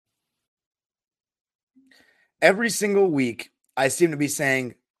every single week, I seem to be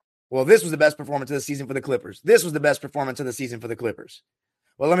saying, well, this was the best performance of the season for the Clippers. This was the best performance of the season for the Clippers.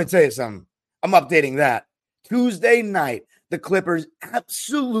 Well, let me tell you something. I'm updating that. Tuesday night, the Clippers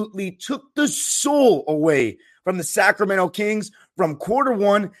absolutely took the soul away from the Sacramento Kings from quarter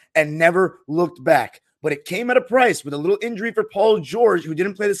one and never looked back. But it came at a price with a little injury for Paul George, who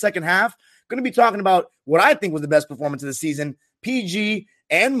didn't play the second half. Going to be talking about what I think was the best performance of the season, PG,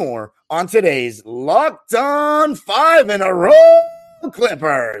 and more on today's Locked On 5 in a Row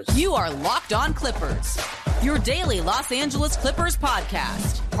Clippers. You are Locked On Clippers, your daily Los Angeles Clippers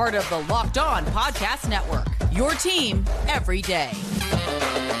podcast, part of the Locked On Podcast Network, your team every day.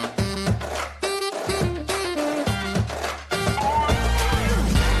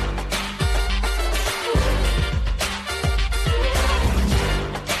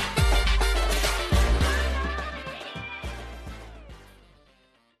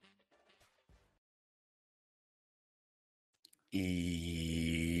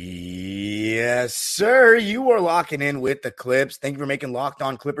 Yes, sir. You are locking in with the Clips. Thank you for making Locked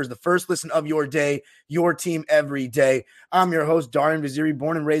On Clippers the first listen of your day, your team every day. I'm your host, Darian Vaziri,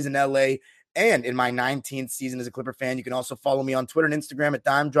 born and raised in LA, and in my 19th season as a Clipper fan. You can also follow me on Twitter and Instagram at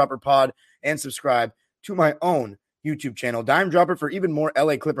DimeDropperPod and subscribe to my own YouTube channel, Dime Dropper, for even more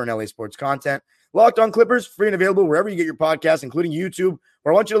LA Clipper and LA sports content. Locked On Clippers, free and available wherever you get your podcasts, including YouTube,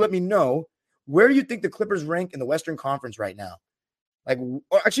 where I want you to let me know where you think the Clippers rank in the Western Conference right now. Like,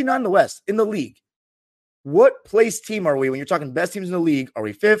 actually not in the West, in the league. What place team are we when you're talking best teams in the league? Are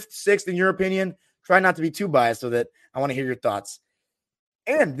we fifth, sixth in your opinion? Try not to be too biased so that I want to hear your thoughts.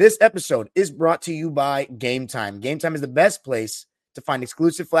 And this episode is brought to you by Game Time. Game Time is the best place to find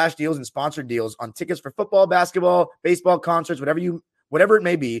exclusive flash deals and sponsored deals on tickets for football, basketball, baseball, concerts, whatever it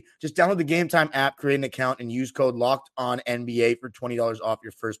may be. Just download the Game Time app, create an account, and use code LOCKEDONNBA for $20 off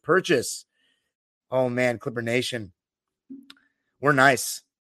your first purchase. Oh man, Clipper Nation. We're nice.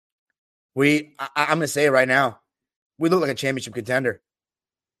 I'm going to say it right now. We look like a championship contender.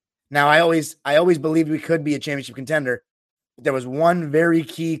 Now, I always believed we could be a championship contender. But there was one very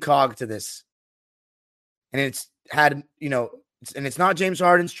key cog to this. And it's not James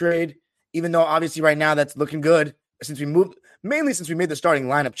Harden's trade, even though obviously right now that's looking good since we made the starting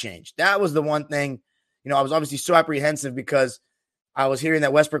lineup change. That was the one thing, I was obviously so apprehensive because I was hearing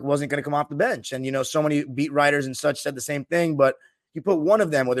that Westbrook wasn't going to come off the bench. And, so many beat writers and such said the same thing, but you put one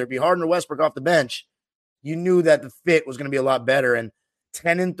of them, whether it be Harden or Westbrook, off the bench, you knew that the fit was going to be a lot better. And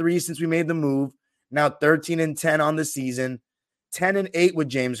 10-3 since we made the move, now 13-10 on the season, 10-8 with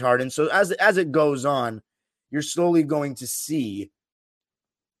James Harden. So as it goes on, you're slowly going to see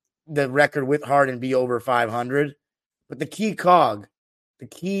the record with Harden be over 500. But the key cog, the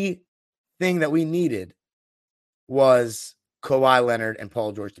key thing that we needed was Kawhi Leonard and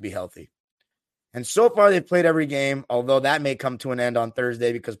Paul George to be healthy. And so far, they've played every game, although that may come to an end on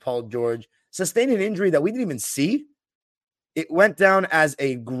Thursday because Paul George sustained an injury that we didn't even see. It went down as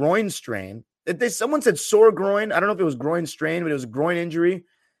a groin strain. Someone said sore groin. I don't know if it was groin strain, but it was a groin injury.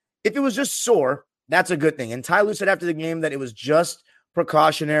 If it was just sore, that's a good thing. And Ty Lue said after the game that it was just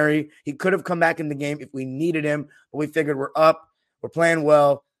precautionary. He could have come back in the game if we needed him, but we figured we're up. We're playing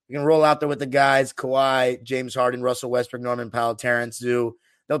well. We can roll out there with the guys, Kawhi, James Harden, Russell Westbrook, Norman Powell, Terrence Zoo.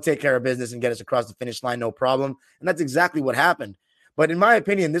 They'll take care of business and get us across the finish line, no problem. And that's exactly what happened. But in my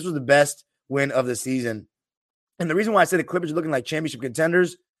opinion, this was the best win of the season. And the reason why I said the Clippers are looking like championship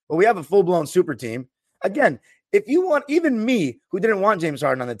contenders, well, we have a full-blown super team. Again, if you want, even me, who didn't want James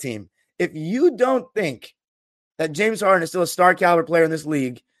Harden on the team, if you don't think that James Harden is still a star caliber player in this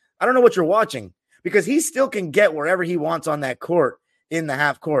league, I don't know what you're watching, because he still can get wherever he wants on that court in the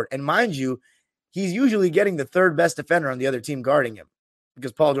half court. And mind you, he's usually getting the third best defender on the other team guarding him,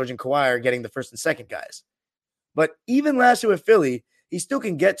 because Paul George and Kawhi are getting the first and second guys. But even last year with Philly, he still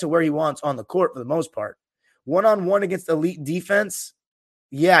can get to where he wants on the court for the most part. One-on-one against elite defense,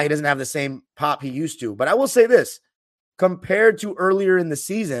 yeah, he doesn't have the same pop he used to. But I will say this, compared to earlier in the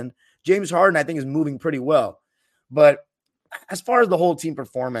season, James Harden, I think, is moving pretty well. But as far as the whole team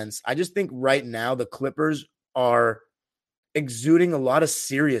performance, I just think right now the Clippers are exuding a lot of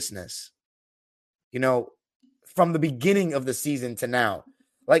seriousness. From the beginning of the season to now.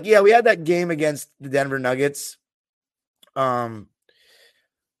 Like, yeah, we had that game against the Denver Nuggets,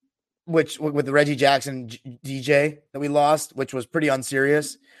 which with the Reggie Jackson DJ that we lost, which was pretty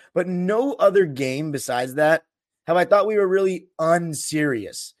unserious. But no other game besides that have I thought we were really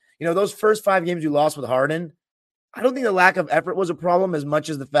unserious. Those first 5 games we lost with Harden, I don't think the lack of effort was a problem as much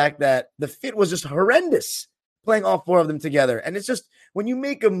as the fact that the fit was just horrendous playing all 4 of them together. And it's just, when you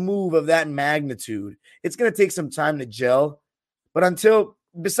make a move of that magnitude, it's going to take some time to gel. But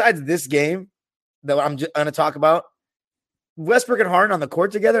besides this game, that I'm going to talk about, Westbrook and Harden on the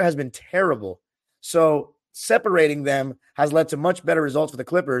court together has been terrible. So separating them has led to much better results for the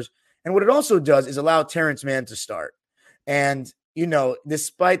Clippers. And what it also does is allow Terrence Mann to start. And,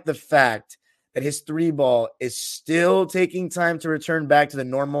 despite the fact that his three ball is still taking time to return back to the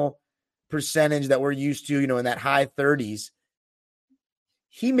normal percentage that we're used to, in that high 30s,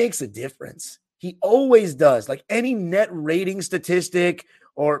 he makes a difference. He always does. Like any net rating statistic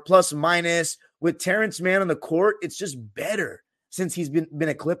or plus minus with Terrence Mann on the court, it's just better since he's been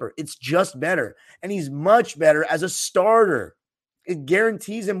a Clipper. It's just better. And he's much better as a starter. It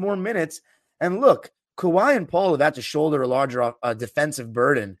guarantees him more minutes. And look, Kawhi and Paul have had to shoulder a larger defensive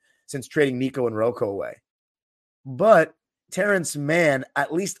burden since trading Nico and Rocco away. But Terrence Mann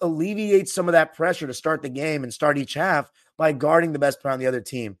at least alleviates some of that pressure to start the game and start each half by guarding the best player on the other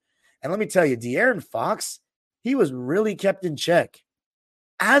team. And let me tell you, De'Aaron Fox, he was really kept in check.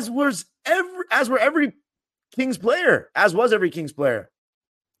 As was every Kings player.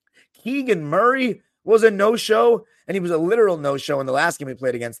 Keegan Murray was a no-show, and he was a literal no-show in the last game we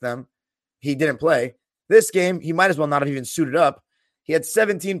played against them. He didn't play. This game, he might as well not have even suited up. He had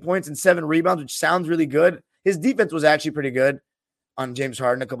 17 points and 7 rebounds, which sounds really good. His defense was actually pretty good on James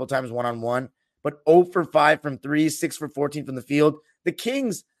Harden a couple times one-on-one, but 0 for 5 from 3, 6 for 14 from the field. The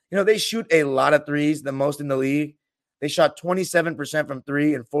Kings, they shoot a lot of threes, the most in the league. They shot 27% from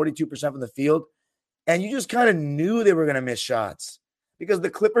 3 and 42% from the field. And you just kind of knew they were going to miss shots because the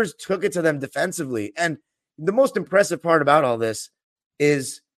Clippers took it to them defensively. And the most impressive part about all this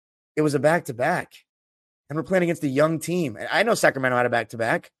is it was a back-to-back. And we're playing against a young team. And I know Sacramento had a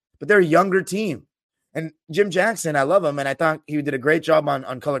back-to-back, but they're a younger team. And Jim Jackson, I love him, and I thought he did a great job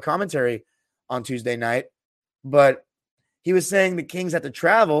on color commentary on Tuesday night. But he was saying the Kings had to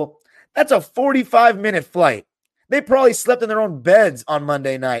travel. That's a 45-minute flight. They probably slept in their own beds on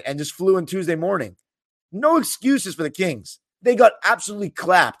Monday night and just flew in Tuesday morning. No excuses for the Kings. They got absolutely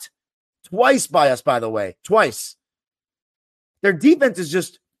clapped. Twice by us, by the way. Twice. Their defense is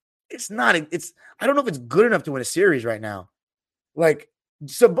just, I don't know if it's good enough to win a series right now. Like,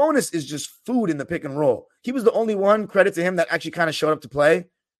 Sabonis is just food in the pick and roll. He was the only one, credit to him, that actually kind of showed up to play.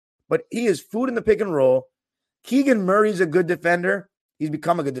 But he is food in the pick and roll. Keegan Murray's a good defender. He's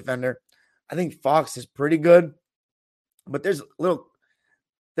become a good defender. I think Fox is pretty good. But there's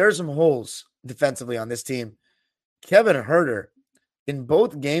some holes defensively on this team. Kevin Huerter, in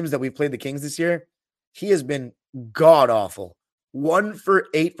both games that we've played the Kings this year, he has been god-awful. 1 for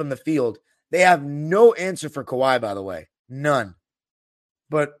 8 from the field. They have no answer for Kawhi, by the way. None.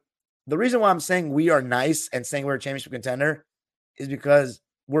 But the reason why I'm saying we are nice and saying we're a championship contender is because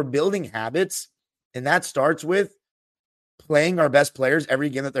we're building habits, and that starts with playing our best players every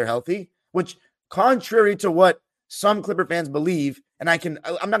game that they're healthy, which, contrary to what some Clipper fans believe, and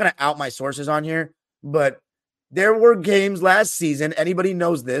I'm not going to out my sources on here, but there were games last season, anybody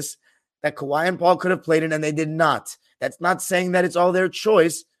knows this, that Kawhi and Paul could have played in, and they did not. That's not saying that it's all their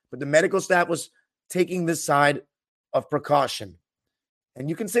choice, but the medical staff was taking this side of precaution. And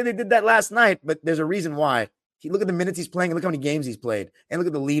you can say they did that last night, but there's a reason why. Look at the minutes he's playing, and look how many games he's played, and look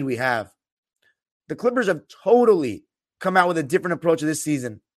at the lead we have. The Clippers have totally come out with a different approach this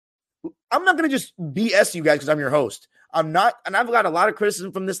season. I'm not going to just BS you guys because I'm your host. I'm not, and I've got a lot of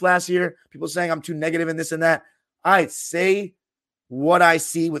criticism from this last year. People saying I'm too negative in this and that. I say what I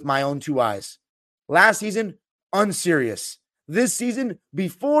see with my own 2 eyes. Last season, unserious. This season,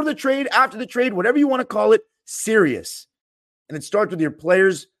 before the trade, after the trade, whatever you want to call it, serious. And it starts with your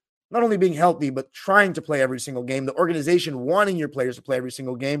players not only being healthy, but trying to play every single game. The organization wanting your players to play every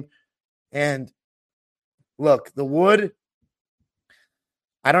single game. And look, the wood,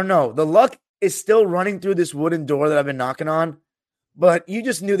 I don't know. The luck is still running through this wooden door that I've been knocking on, but you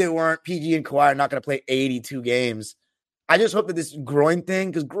just knew they weren't. PG and Kawhi are not going to play 82 games. I just hope that this groin thing,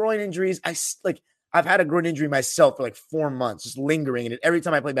 because groin injuries, I've had a groin injury myself for 4 months, just lingering. And every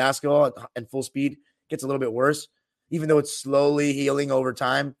time I play basketball at full speed, it gets a little bit worse, even though it's slowly healing over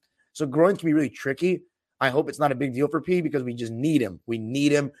time. So groins can be really tricky. I hope it's not a big deal for P because we just need him. We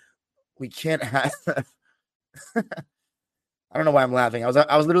need him. We can't have I don't know why I'm laughing. I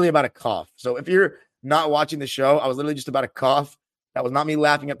was literally about to cough. So if you're not watching the show, I was literally just about to cough. That was not me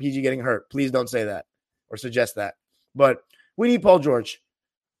laughing at PG getting hurt. Please don't say that or suggest that. But we need Paul George.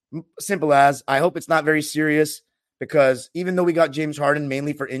 Simple as. I hope it's not very serious because even though we got James Harden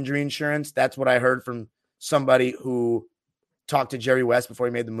mainly for injury insurance, that's what I heard from somebody who talked to Jerry West before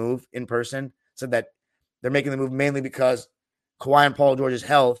he made the move in person, said that they're making the move mainly because Kawhi and Paul George's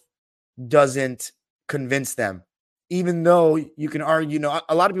health doesn't convince them. Even though you can argue,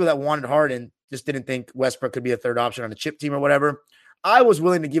 a lot of people that wanted Harden just didn't think Westbrook could be a third option on the chip team or whatever. I was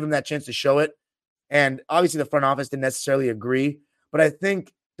willing to give him that chance to show it. And obviously the front office didn't necessarily agree, but I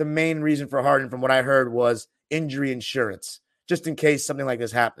think the main reason for Harden, from what I heard, was injury insurance, just in case something like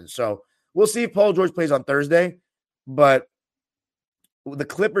this happens. So we'll see if Paul George plays on Thursday, but the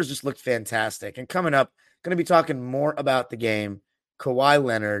Clippers just looked fantastic. And coming up, going to be talking more about the game, Kawhi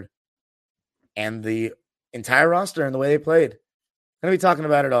Leonard, and the entire roster and the way they played. Going to be talking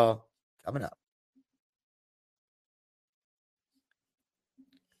about it all coming up.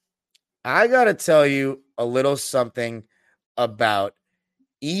 I got to tell you a little something about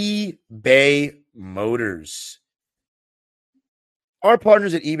eBay Motors. Our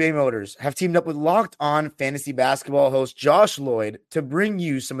partners at eBay Motors have teamed up with Locked On Fantasy Basketball host Josh Lloyd to bring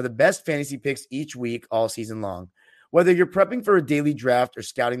you some of the best fantasy picks each week all season long. Whether you're prepping for a daily draft or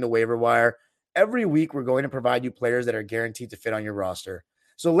scouting the waiver wire, every week we're going to provide you players that are guaranteed to fit on your roster.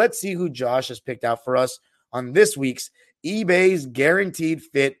 So let's see who Josh has picked out for us on this week's eBay's Guaranteed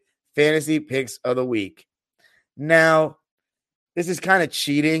Fit Fantasy Picks of the Week. Now, this is kind of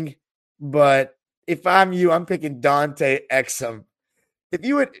cheating, but if I'm you, I'm picking Dante Exum. If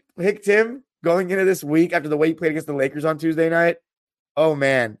you had picked him going into this week after the way he played against the Lakers on Tuesday night, oh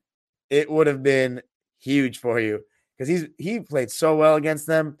man, it would have been huge for you because he played so well against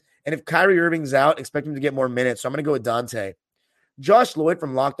them. And if Kyrie Irving's out, expect him to get more minutes. So I'm going to go with Dante. Josh Lloyd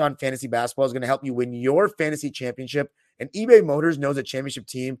from Locked On Fantasy Basketball is going to help you win your fantasy championship. And eBay Motors knows a championship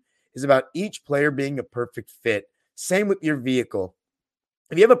team is about each player being a perfect fit. Same with your vehicle.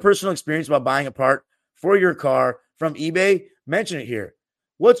 If you have a personal experience about buying a part for your car from eBay, mention it here.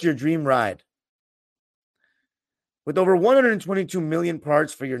 What's your dream ride? With over 122 million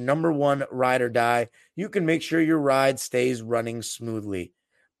parts for your number one ride or die, you can make sure your ride stays running smoothly.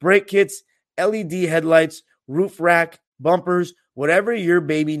 Brake kits, LED headlights, roof rack, bumpers, whatever your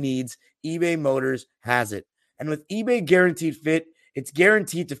baby needs, eBay Motors has it. And with eBay Guaranteed Fit, it's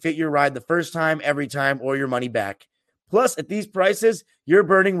guaranteed to fit your ride the first time, every time, or your money back. Plus, at these prices, you're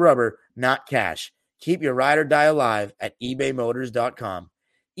burning rubber, not cash. Keep your ride or die alive at ebaymotors.com.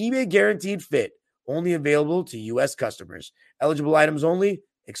 eBay Guaranteed Fit, only available to U.S. customers. Eligible items only.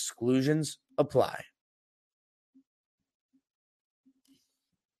 Exclusions apply.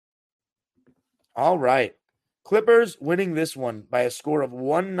 All right. Clippers winning this one by a score of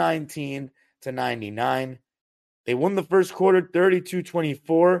 119-99. They won the first quarter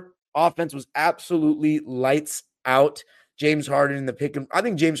 32-24. Offense was absolutely lights out. James Harden in the pick. I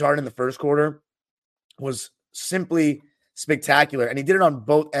think James Harden in the first quarter was simply spectacular, and he did it on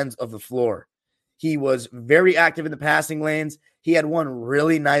both ends of the floor. He was very active in the passing lanes. He had one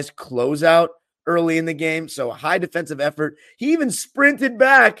really nice closeout early in the game, so high defensive effort. He even sprinted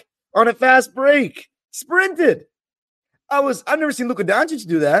back on a fast break. Sprinted. I've never seen Luka Doncic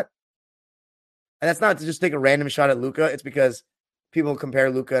do that. And that's not to just take a random shot at Luka. It's because people compare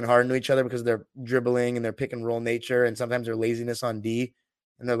Luka and Harden to each other because of their dribbling and their pick and roll nature and sometimes their laziness on D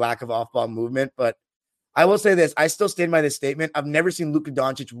and their lack of off-ball movement. But I will say this. I still stand by this statement. I've never seen Luka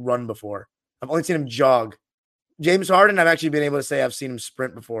Doncic run before. I've only seen him jog. James Harden, I've actually been able to say I've seen him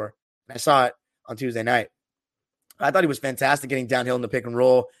sprint before. I saw it on Tuesday night. I thought he was fantastic getting downhill in the pick and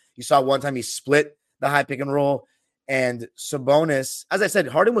roll. You saw one time he split the high pick and roll. And Sabonis, as I said,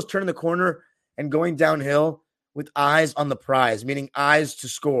 Harden was turning the corner and going downhill with eyes on the prize, meaning eyes to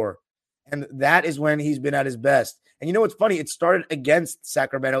score. And that is when he's been at his best. And you know what's funny? It started against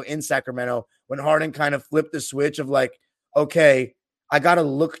Sacramento, in Sacramento, when Harden kind of flipped the switch of like, okay, I got to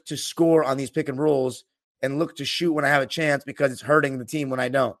look to score on these pick and rolls and look to shoot when I have a chance because it's hurting the team when I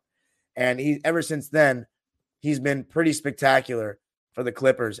don't. And ever since then, he's been pretty spectacular for the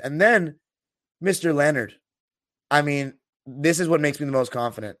Clippers. And then Mr. Leonard. I mean, this is what makes me the most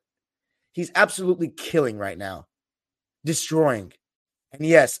confident. He's absolutely killing right now, destroying. And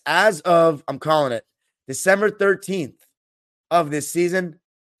yes, as of, I'm calling it, December 13th of this season,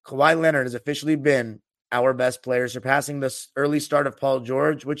 Kawhi Leonard has officially been our best player, surpassing the early start of Paul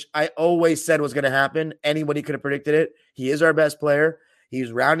George, which I always said was going to happen. Anybody could have predicted it. He is our best player.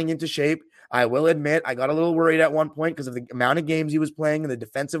 He's rounding into shape. I will admit, I got a little worried at one point because of the amount of games he was playing and the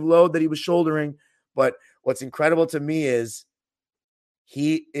defensive load that he was shouldering. But what's incredible to me is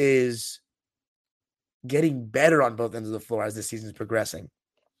he is getting better on both ends of the floor as the season is progressing.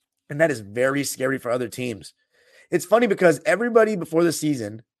 And that is very scary for other teams. It's funny because everybody before the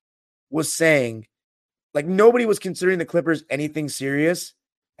season was saying, like, nobody was considering the Clippers anything serious.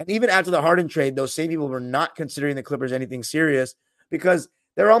 And even after the Harden trade, those same people were not considering the Clippers anything serious because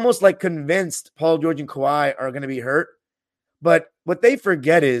they're almost like convinced Paul George and Kawhi are going to be hurt. But what they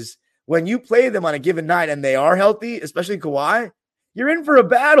forget is when you play them on a given night and they are healthy, especially Kawhi, you're in for a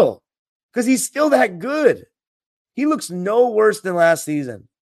battle because he's still that good. He looks no worse than last season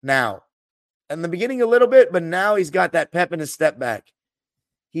now. In the beginning a little bit, but now he's got that pep in his step back.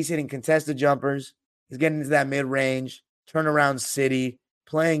 He's hitting contested jumpers. He's getting into that mid-range, turnaround city,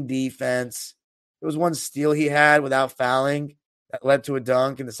 playing defense. There was one steal he had without fouling that led to a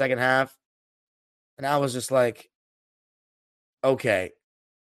dunk in the second half. And I was just like, okay.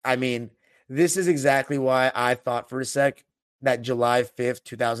 I mean, this is exactly why I thought for a sec that July 5th,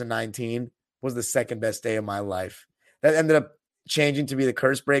 2019 was the second best day of my life. That ended up changing to be the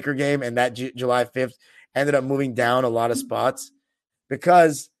curse breaker game, and that July 5th ended up moving down a lot of spots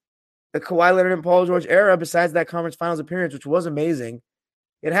because the Kawhi Leonard and Paul George era, besides that conference finals appearance, which was amazing,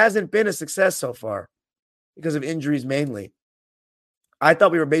 it hasn't been a success so far because of injuries mainly. I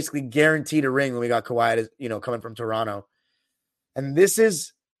thought we were basically guaranteed a ring when we got Kawhi, coming from Toronto. And this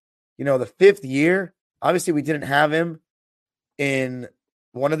is, the fifth year. Obviously, we didn't have him in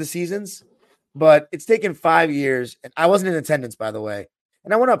one of the seasons, but it's taken 5 years. And I wasn't in attendance, by the way.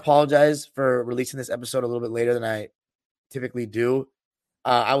 And I want to apologize for releasing this episode a little bit later than I typically do.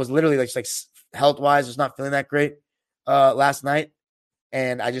 I was literally like health-wise, just not feeling that great last night.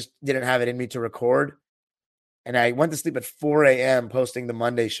 And I just didn't have it in me to record. And I went to sleep at 4 a.m. posting the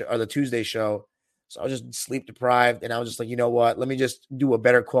Monday show or the Tuesday show. So I was just sleep deprived. And I was just like, you know what? Let me just do a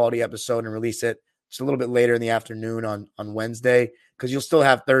better quality episode and release it just a little bit later in the afternoon on Wednesday, because you'll still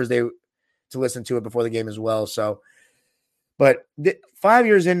have Thursday to listen to it before the game as well. So, but 5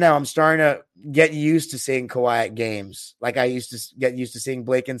 years in now, I'm starting to get used to seeing Kawhi at games. Like I used to get used to seeing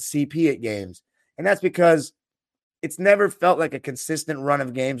Blake and CP at games. And that's because it's never felt like a consistent run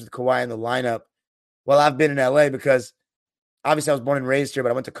of games with Kawhi in the lineup while I've been in LA, because obviously I was born and raised here,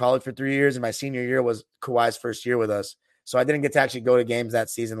 but I went to college for 3 years, and my senior year was Kawhi's first year with us. So I didn't get to actually go to games that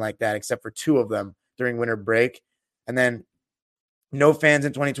season like that, except for 2 of them during winter break. And then no fans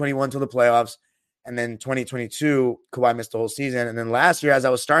in 2021 till the playoffs. And then 2022, Kawhi missed the whole season. And then last year, as I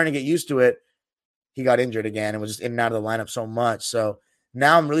was starting to get used to it, he got injured again and was just in and out of the lineup so much. So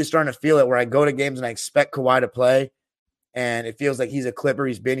now I'm really starting to feel it, where I go to games and I expect Kawhi to play. And it feels like he's a Clipper.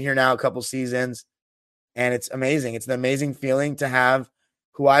 He's been here now a couple seasons. And it's amazing. It's an amazing feeling to have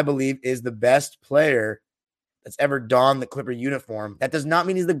who I believe is the best player that's ever donned the Clipper uniform. That does not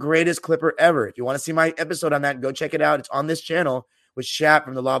mean he's the greatest Clipper ever. If you want to see my episode on that, go check it out. It's on this channel with Shap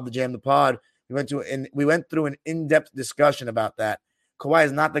from the Law of the Jam, the pod. We went through an in-depth discussion about that. Kawhi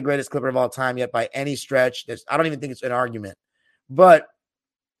is not the greatest Clipper of all time yet by any stretch. I don't even think it's an argument. But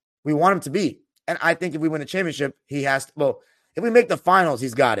we want him to be. And I think if we win a championship, he has to. Well, if we make the finals,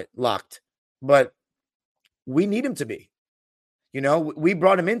 he's got it locked. But we need him to be. We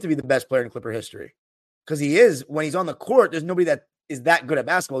brought him in to be the best player in Clipper history, because he is. When he's on the court, there's nobody that is that good at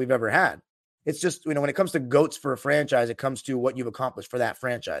basketball we've ever had. It's just, when it comes to GOATs for a franchise, it comes to what you've accomplished for that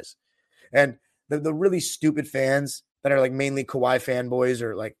franchise. And the really stupid fans that are like mainly Kawhi fanboys,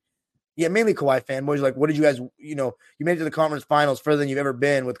 or mainly Kawhi fanboys, like, what did you guys, you made it to the conference finals further than you've ever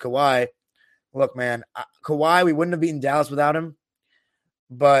been with Kawhi. Look, man, Kawhi, we wouldn't have beaten Dallas without him,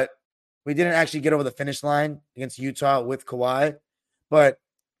 but we didn't actually get over the finish line against Utah with Kawhi. But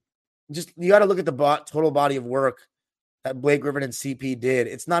just, you got to look at the total body of work that Blake Griffin and CP did.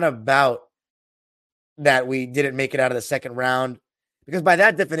 It's not about that we didn't make it out of the second round, because by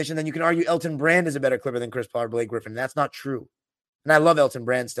that definition, then you can argue Elton Brand is a better Clipper than Chris Paul or Blake Griffin. That's not true. And I love Elton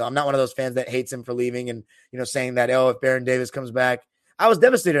Brand still. I'm not one of those fans that hates him for leaving and, saying that, if Baron Davis comes back. I was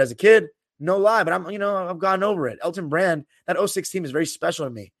devastated as a kid, no lie, but I've gotten over it. Elton Brand, that 06 team is very special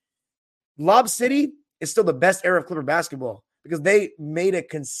to me. Lob City is still the best era of Clipper basketball, because they made a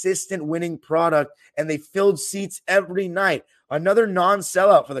consistent winning product and they filled seats every night. Another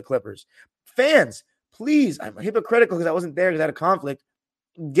non-sellout for the Clippers. Fans, please, I'm hypocritical because I wasn't there because I had a conflict.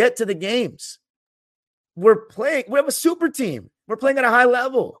 Get to the games. We have a super team. We're playing at a high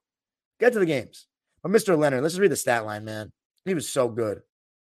level. Get to the games. But Mr. Leonard, let's just read the stat line, man. He was so good.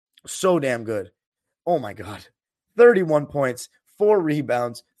 So damn good. Oh my God. 31 points, 4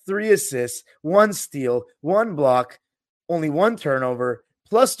 rebounds, 3 assists, 1 steal, 1 block, only 1 turnover,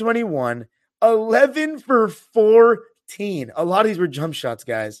 plus 21, 11 for 14. A lot of these were jump shots,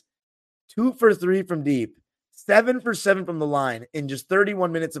 guys. 2 for 3 from deep, 7 for 7 from the line in just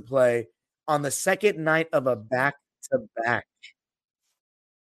 31 minutes of play on the second night of a back-to-back.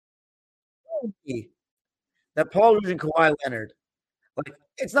 That Paul George and Kawhi Leonard,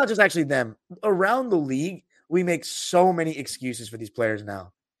 it's not just actually them. Around the league, we make so many excuses for these players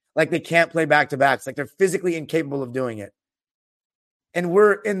now. They can't play back-to-backs. They're physically incapable of doing it. And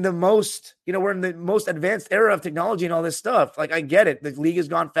we're in the most advanced era of technology and all this stuff. I get it. The league has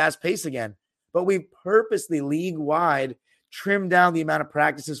gone fast-paced again. But we purposely, league-wide, trimmed down the amount of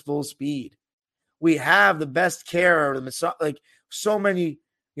practices full speed. We have the best care, so many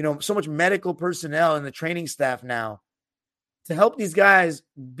so much medical personnel and the training staff now to help these guys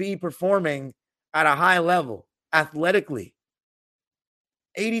be performing at a high level athletically.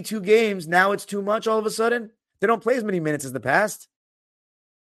 82 games, now it's too much all of a sudden. They don't play as many minutes as the past.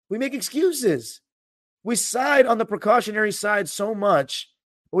 We make excuses. We side on the precautionary side so much,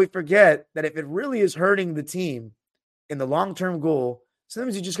 but we forget that if it really is hurting the team in the long-term goal,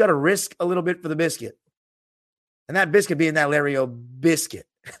 sometimes you just got to risk a little bit for the biscuit. And that biscuit being that Larry O biscuit.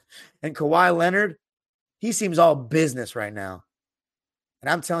 And Kawhi Leonard, he seems all business right now. And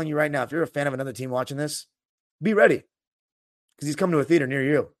I'm telling you right now, if you're a fan of another team watching this, be ready. Because he's coming to a theater near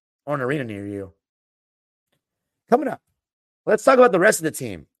you or an arena near you. Coming up, let's talk about the rest of the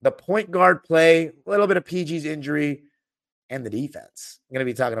team. The point guard play, a little bit of PG's injury, and the defense. I'm going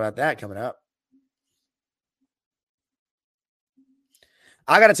to be talking about that coming up.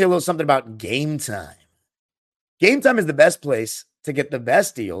 I got to tell you a little something about Game Time. Game Time is the best place to get the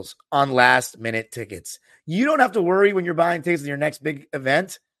best deals on last-minute tickets. You don't have to worry when you're buying tickets to your next big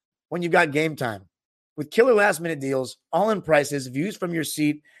event when you've got Game Time. With killer last-minute deals, all-in prices, views from your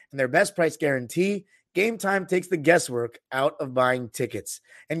seat, and their best price guarantee, Game Time takes the guesswork out of buying tickets.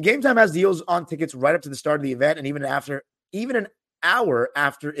 And Game Time has deals on tickets right up to the start of the event and even an hour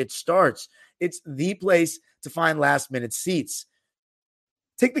after it starts. It's the place to find last-minute seats.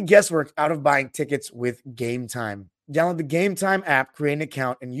 Take the guesswork out of buying tickets with Game Time. Download the Game Time app, create an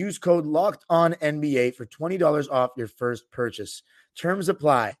account, and use code LOCKEDONNBA for $20 off your first purchase. Terms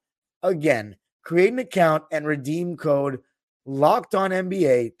apply. Again, create an account and redeem code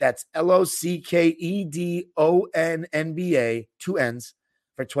LOCKEDONNBA. That's LOCKEDONNBA, 2 N's,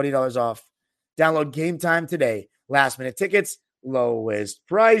 for $20 off. Download Game Time today. Last minute tickets, lowest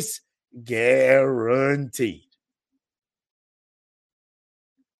price, guaranteed.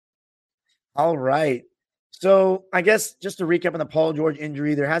 All right. So I guess just to recap on the Paul George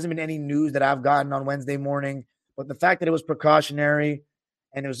injury, there hasn't been any news that I've gotten on Wednesday morning, but the fact that it was precautionary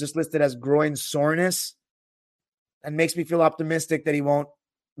and it was just listed as groin soreness, that makes me feel optimistic that he won't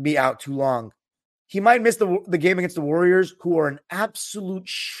be out too long. He might miss the game against the Warriors, who are in absolute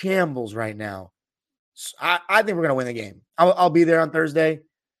shambles right now. So I think we're going to win the game. I'll be there on Thursday.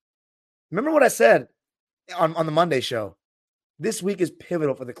 Remember what I said on the Monday show. This week is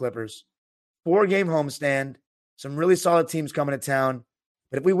pivotal for the Clippers. 4-game homestand, some really solid teams coming to town.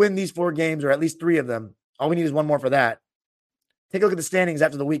 But if we win these 4 games, or at least 3 of them, all we need is 1 more for that. Take a look at the standings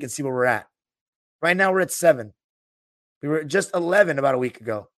after the week and see where we're at. Right now, we're at 7. We were at just 11 about a week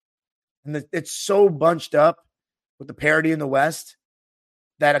ago. And it's so bunched up with the parity in the West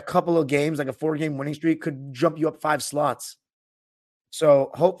that a couple of games, like a 4-game winning streak, could jump you up 5 slots. So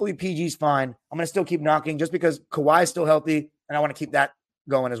hopefully PG's fine. I'm going to still keep knocking just because Kawhi's still healthy, and I want to keep that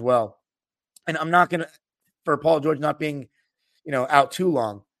going as well. And I'm not going to, for Paul George not being, out too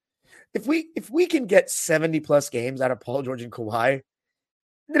long. If we can get 70-plus games out of Paul George and Kawhi, it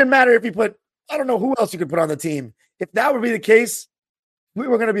didn't matter if you put, I don't know who else you could put on the team. If that would be the case, we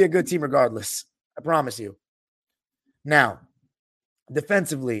were going to be a good team regardless. I promise you. Now,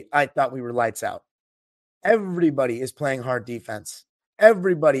 defensively, I thought we were lights out. Everybody is playing hard defense.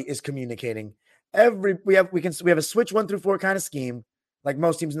 Everybody is communicating. We have a switch 1 through 4 kind of scheme, like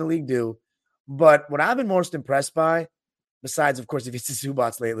most teams in the league do. But what I've been most impressed by, besides, of course, if it's the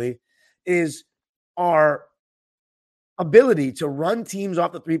Zubats lately, is our ability to run teams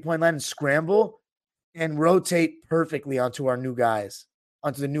off the 3-point line and scramble and rotate perfectly onto our new guys,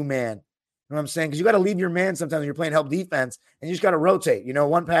 onto the new man. You know what I'm saying? Because you got to leave your man sometimes when you're playing help defense, and you just got to rotate.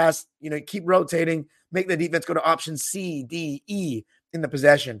 One pass, keep rotating, make the defense go to option C, D, E in the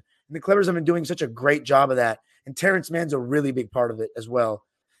possession. And the Clippers have been doing such a great job of that. And Terrence Mann's a really big part of it as well.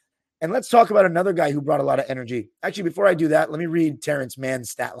 And let's talk about another guy who brought a lot of energy. Actually, before I do that, let me read Terrence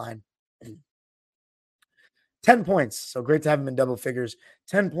Mann's stat line. 10 points. So great to have him in double figures.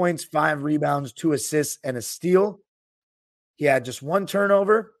 10 points, 5 rebounds, 2 assists, and a steal. He had just 1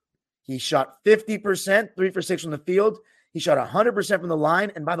 turnover. He shot 50%, 3 for 6 from the field. He shot 100% from the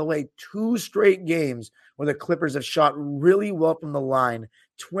line. And by the way, 2 straight games where the Clippers have shot really well from the line.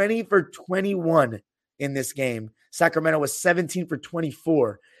 20 for 21 in this game. Sacramento was 17 for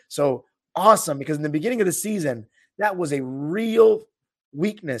 24. So awesome, because in the beginning of the season, that was a real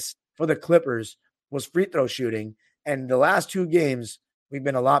weakness for the Clippers, was free throw shooting. And the last 2 games, we've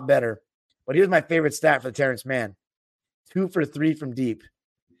been a lot better. But here's my favorite stat for Terrence Mann. 2 for 3 from deep.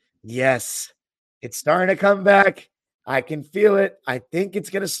 Yes, it's starting to come back. I can feel it. I think it's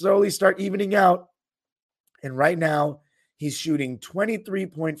going to slowly start evening out. And right now, he's shooting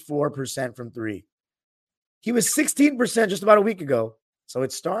 23.4% from 3. He was 16% just about a week ago. So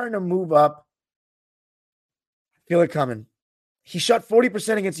it's starting to move up. I feel it coming. He shot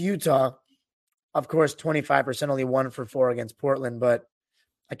 40% against Utah. Of course, 25%, only 1 for 4 against Portland, but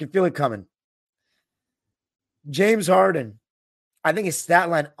I can feel it coming. James Harden, I think his stat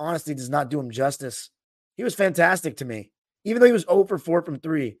line honestly does not do him justice. He was fantastic to me. Even though he was 0 for 4 from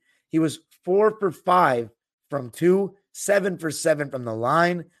 3, he was 4 for 5 from 2, 7 for 7 from the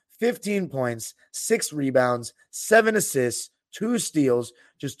line, 15 points, 6 rebounds, 7 assists, 2 steals,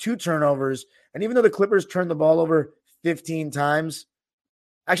 just 2 turnovers. And even though the Clippers turned the ball over 15 times,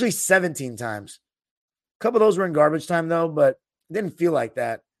 actually 17 times, a couple of those were in garbage time, though, but it didn't feel like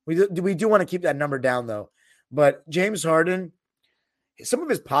that. We do want to keep that number down, though. But James Harden, some of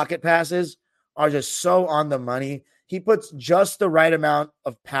his pocket passes are just so on the money. He puts just the right amount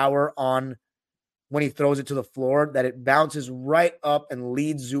of power on when he throws it to the floor that it bounces right up and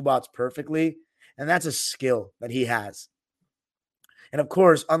leads Zubats perfectly. And that's a skill that he has. And of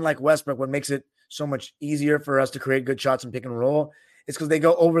course, unlike Westbrook, what makes it so much easier for us to create good shots and pick and roll is because they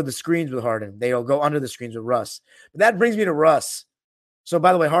go over the screens with Harden. They'll go under the screens with Russ. But that brings me to Russ. So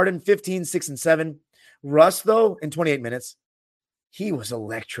by the way, Harden, 15, 6, and 7. Russ, though, in 28 minutes, he was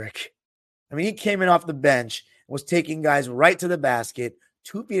electric. I mean, he came in off the bench, was taking guys right to the basket,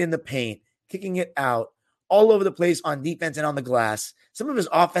 2 feet in the paint, kicking it out all over the place on defense and on the glass. Some of his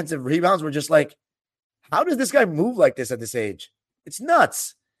offensive rebounds were just like, how does this guy move like this at this age? It's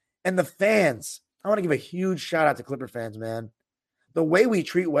nuts. And the fans, I want to give a huge shout out to Clipper fans, man. The way we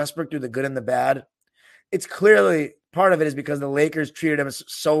treat Westbrook through the good and the bad, it's clearly part of it is because the Lakers treated him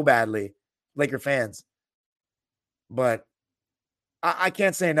so badly, Laker fans. But I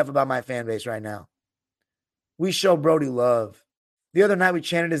can't say enough about my fan base right now. We show Brody love. The other night we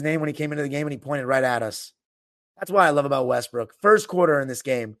chanted his name when he came into the game and he pointed right at us. That's what I love about Westbrook. First quarter in this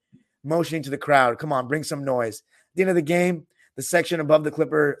game, motioning to the crowd. Come on, bring some noise. At the end of the game, the section above the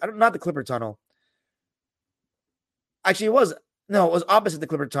Clipper, not the Clipper tunnel. Actually, it was opposite the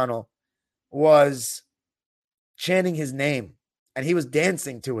Clipper tunnel, was chanting his name, and he was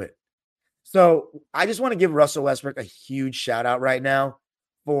dancing to it. So I just want to give Russell Westbrook a huge shout out right now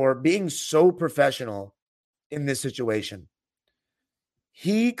for being so professional in this situation.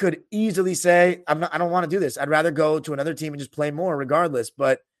 He could easily say, I don't want to do this. I'd rather go to another team and just play more regardless,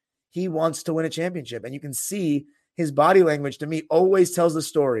 but he wants to win a championship. And you can see his body language to me always tells the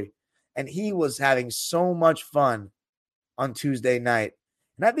story. And he was having so much fun on Tuesday night.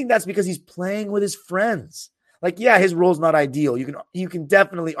 And I think that's because he's playing with his friends. Like, yeah, his role's not ideal. You can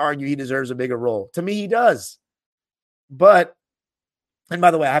definitely argue he deserves a bigger role. To me, he does. But, and by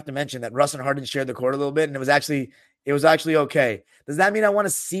the way, I have to mention that Russ and Harden shared the court a little bit, and it was actually okay. Does that mean I want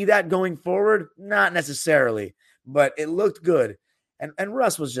to see that going forward? Not necessarily, but it looked good. And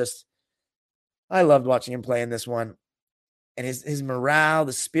Russ was just, I loved watching him play in this one. And his morale,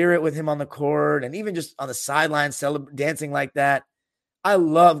 the spirit with him on the court, and even just on the sidelines, dancing like that. I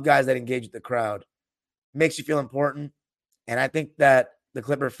love guys that engage with the crowd. Makes you feel important. And I think that the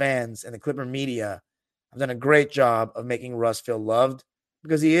Clipper fans and the Clipper media have done a great job of making Russ feel loved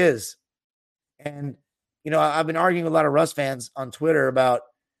because he is. And, I've been arguing with a lot of Russ fans on Twitter about,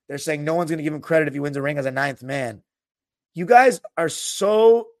 they're saying no one's going to give him credit if he wins a ring as a 9th man. You guys are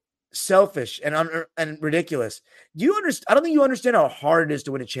so selfish and ridiculous. Do you understand? I don't think you understand how hard it is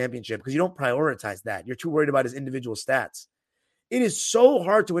to win a championship because you don't prioritize that. You're too worried about his individual stats. It is so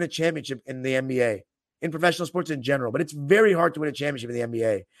hard to win a championship in the NBA, in professional sports in general, but it's very hard to win a championship in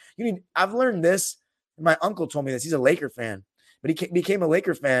the NBA. I've learned this. My uncle told me this. He's a Laker fan, but he became a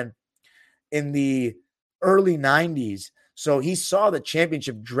Laker fan in the early 90s. So he saw the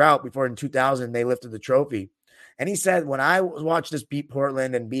championship drought before in 2000 they lifted the trophy. And he said, when I watched us beat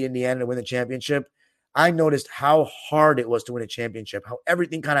Portland and beat Indiana to win the championship, I noticed how hard it was to win a championship, how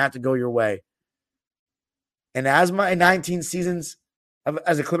everything kind of had to go your way. And as my 19 seasons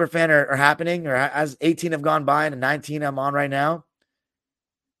as a Clipper fan are happening, or as 18 have gone by and 19 I'm on right now,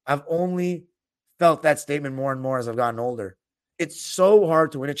 I've only felt that statement more and more as I've gotten older. It's so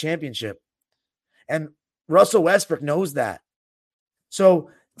hard to win a championship. And Russell Westbrook knows that. So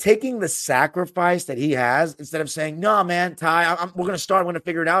taking the sacrifice that he has, instead of saying, no, man, Ty, we're going to start, I'm going to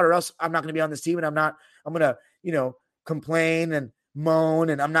figure it out, or else I'm not going to be on this team, and I'm going to, complain and moan,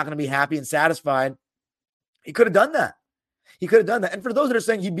 and I'm not going to be happy and satisfied. He could have done that. And for those that are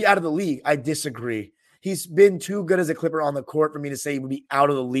saying he'd be out of the league, I disagree. He's been too good as a Clipper on the court for me to say he would be out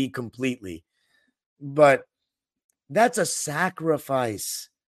of the league completely. But that's a sacrifice.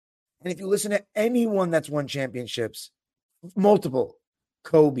 And if you listen to anyone that's won championships, multiple,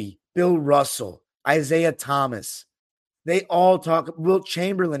 Kobe, Bill Russell, Isaiah Thomas, they all talk, Wilt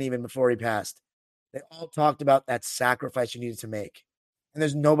Chamberlain even before he passed, they all talked about that sacrifice you needed to make. And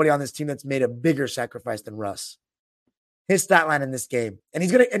there's nobody on this team that's made a bigger sacrifice than Russ. his stat line in this game. And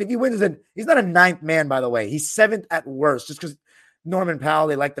if he wins it, he's not a ninth man, by the way. He's seventh at worst, just because Norman Powell,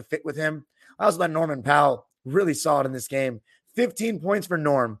 they like to fit with him. I also thought Norman Powell really solid in this game. 15 points for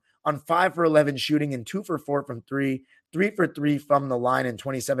Norm on 5 for 11 shooting and 2 for 4 from 3, 3 for 3 from the line in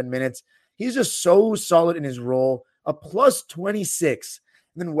 27 minutes. He's just so solid in his role, a plus 26.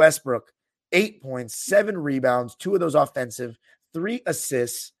 And then Westbrook, 8 points, 7 rebounds, 2 of those offensive, 3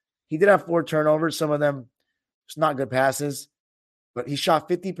 assists. He did have 4 turnovers, some of them just not good passes, but he shot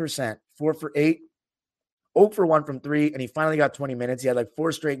 50%, 4 for 8, 0 for 1 from 3, and he finally got 20 minutes. He had like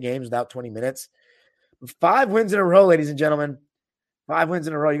 4 straight games without 20 minutes. 5 wins in a row, ladies and gentlemen. 5 wins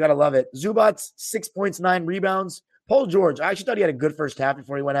in a row. You got to love it. Zubats, 6 points, 9 rebounds. Paul George, I actually thought he had a good first half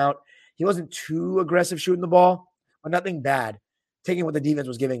before he went out. He wasn't too aggressive shooting the ball, but nothing bad, taking what the defense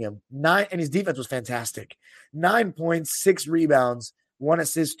was giving him. And his defense was fantastic. 9 points, 6 rebounds, 1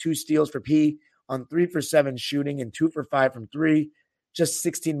 assist, 2 steals for P on 3 for 7 shooting and 2 for 5 from 3. Just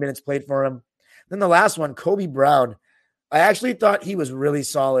 16 minutes played for him. Then the last one, Kobe Brown. I actually thought he was really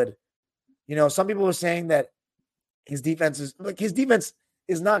solid. You know, some people were saying that his defense is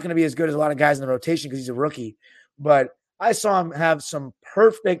not going to be as good as a lot of guys in the rotation because he's a rookie. But I saw him have some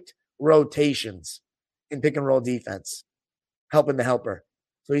perfect rotations in pick and roll defense, helping the helper.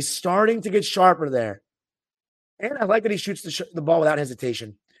 So he's starting to get sharper there. And I like that he shoots the ball without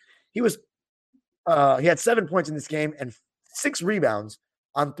hesitation. He had 7 points in this game and 6 rebounds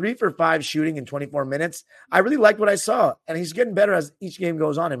on 3 for 5 shooting in 24 minutes. I really liked what I saw, and he's getting better as each game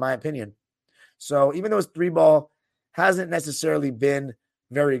goes on, in my opinion. So even though his 3-ball hasn't necessarily been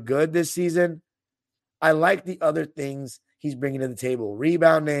very good this season, I like the other things he's bringing to the table.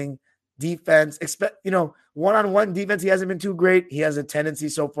 Rebounding, defense, one-on-one defense, he hasn't been too great. He has a tendency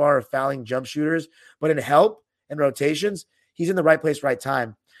so far of fouling jump shooters, but in help and rotations, he's in the right place, right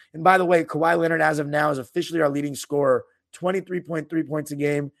time. And by the way, Kawhi Leonard, as of now, is officially our leading scorer, 23.3 points a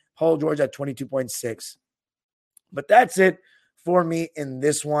game. Paul George at 22.6. But that's it for me in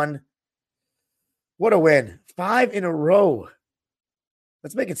this one. What a win. 5 in a row.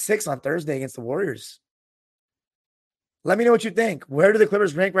 Let's make it 6 on Thursday against the Warriors. Let me know what you think. Where do the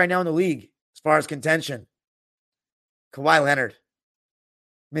Clippers rank right now in the league as far as contention? Kawhi Leonard.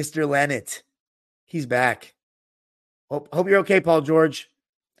 Mr. Leonard. He's back. Hope you're okay, Paul George.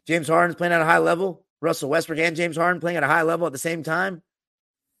 James Harden's playing at a high level. Russell Westbrook and James Harden playing at a high level at the same time.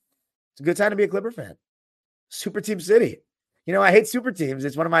 It's a good time to be a Clipper fan. Super Team City. You know, I hate super teams.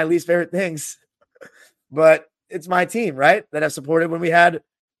 It's one of my least favorite things. But it's my team, right? That I've supported when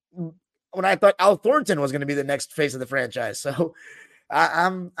I thought Al Thornton was going to be the next face of the franchise. So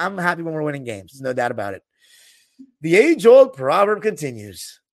I'm happy when we're winning games. There's no doubt about it. The age-old proverb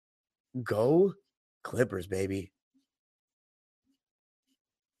continues. Go Clippers, baby.